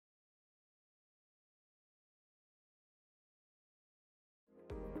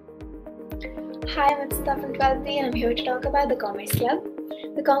Hi, I'm Samhita from 12th and I'm here to talk about the Commerce Club.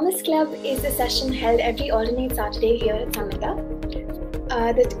 The Commerce Club is a session held every alternate Saturday here at Samhita.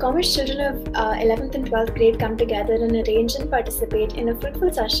 The commerce children of 11th and 12th grade come together and arrange and participate in a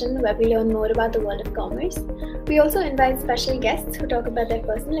fruitful session where we learn more about the world of commerce. We also invite special guests who talk about their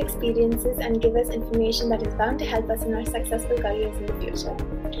personal experiences and give us information that is bound to help us in our successful careers in the future.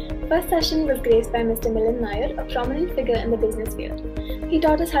 First session was graced by Mr. Milan Nair, a prominent figure in the business field. He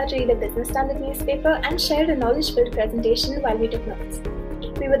taught us how to read a business standard newspaper and shared a knowledge-filled presentation while we took notes.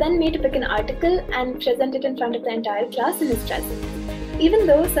 We were then made to pick an article and present it in front of the entire class in his presence. Even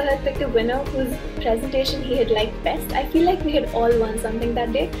though Sir had picked a winner whose presentation he had liked best, I feel like we had all won something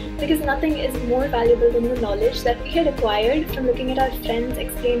that day because nothing is more valuable than the knowledge that we had acquired from looking at our friends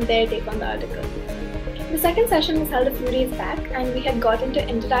explain their take on the article. The second session was held a few days back and we had gotten to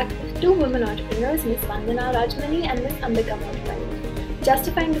interact with two women entrepreneurs, Miss Vandana Rajmani and Miss Ambika Motwani,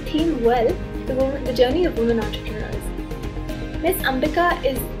 justifying the theme well, the journey of women entrepreneurs. Miss Ambika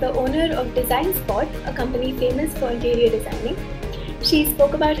is the owner of Design Spot, a company famous for interior designing. She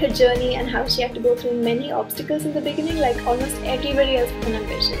spoke about her journey and how she had to go through many obstacles in the beginning, like almost everybody else with an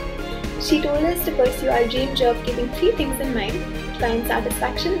ambition. She told us to pursue our dream job keeping three things in mind: client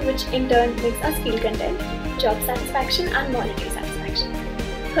satisfaction, which in turn makes us feel content, job satisfaction and monetary satisfaction.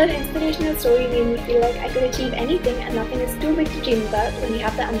 Her inspirational story made me feel like I could achieve anything and nothing is too big to dream about when you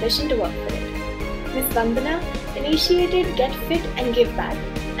have the ambition to work for it. Miss Vandana initiated Get Fit and Give Back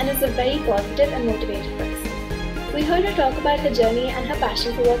and is a very positive and motivated person. We heard her talk about her journey and her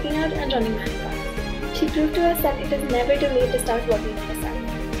passion for working out and running marathons. She proved to us that it is never too late to start working on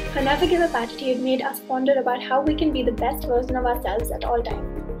yourself. Her never give up attitude made us ponder about how we can be the best version of ourselves at all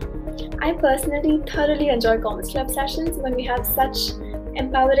times. I personally thoroughly enjoy Commerce Club sessions when we have such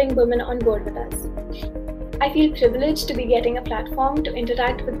empowering women on board with us. I feel privileged to be getting a platform to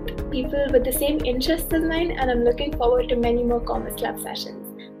interact with people with the same interests as mine, and I'm looking forward to many more Commerce Club sessions.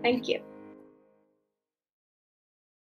 Thank you.